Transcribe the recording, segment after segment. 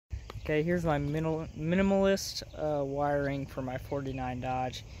Okay, here's my minimalist wiring for my 49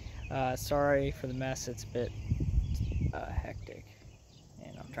 Dodge. Sorry for the mess, it's a bit hectic,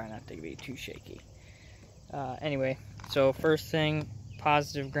 and I'm trying not to be too shaky. Anyway, so first thing,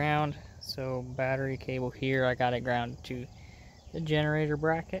 positive ground. So battery cable here, I got it grounded to the generator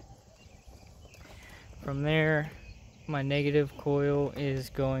bracket. From there, my negative coil is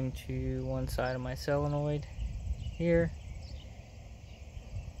going to one side of my solenoid here,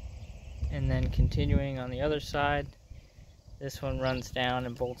 and then continuing on the other side, this one runs down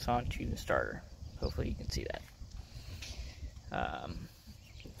and bolts onto the starter. Hopefully you can see that.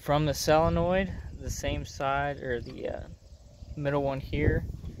 From the solenoid, the same side, or the middle one here,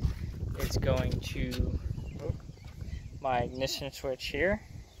 it's going to my ignition switch here.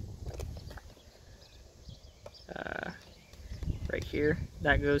 Right here,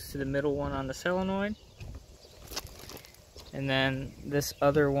 that goes to the middle one on the solenoid. And then this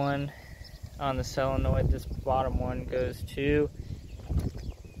other one on the solenoid, this bottom one, goes to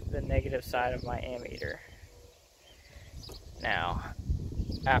the negative side of my ammeter. Now,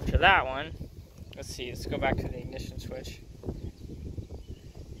 after that one, let's go back to the ignition switch.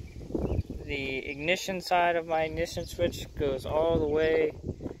 The ignition side of my ignition switch goes all the way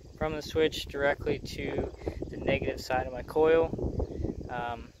from the switch directly to the negative side of my coil.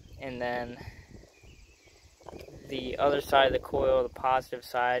 And then the other side of the coil, the positive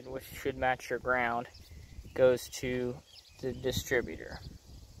side, which should match your ground, goes to the distributor.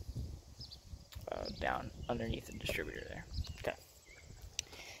 Down underneath the distributor there. Okay.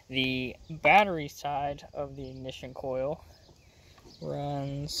 The battery side of the ignition coil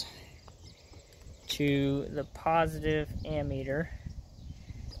runs to the positive ammeter,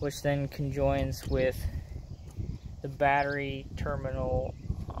 which then conjoins with the battery terminal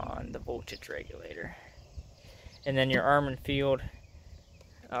on the voltage regulator. And then your arm and field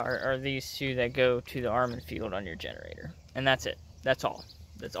are these two that go to the arm and field on your generator. And that's it. That's all.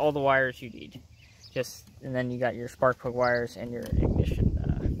 That's all the wires you need. And then you got your spark plug wires and your ignition,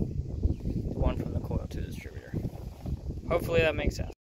 one from the coil to the distributor. Hopefully that makes sense.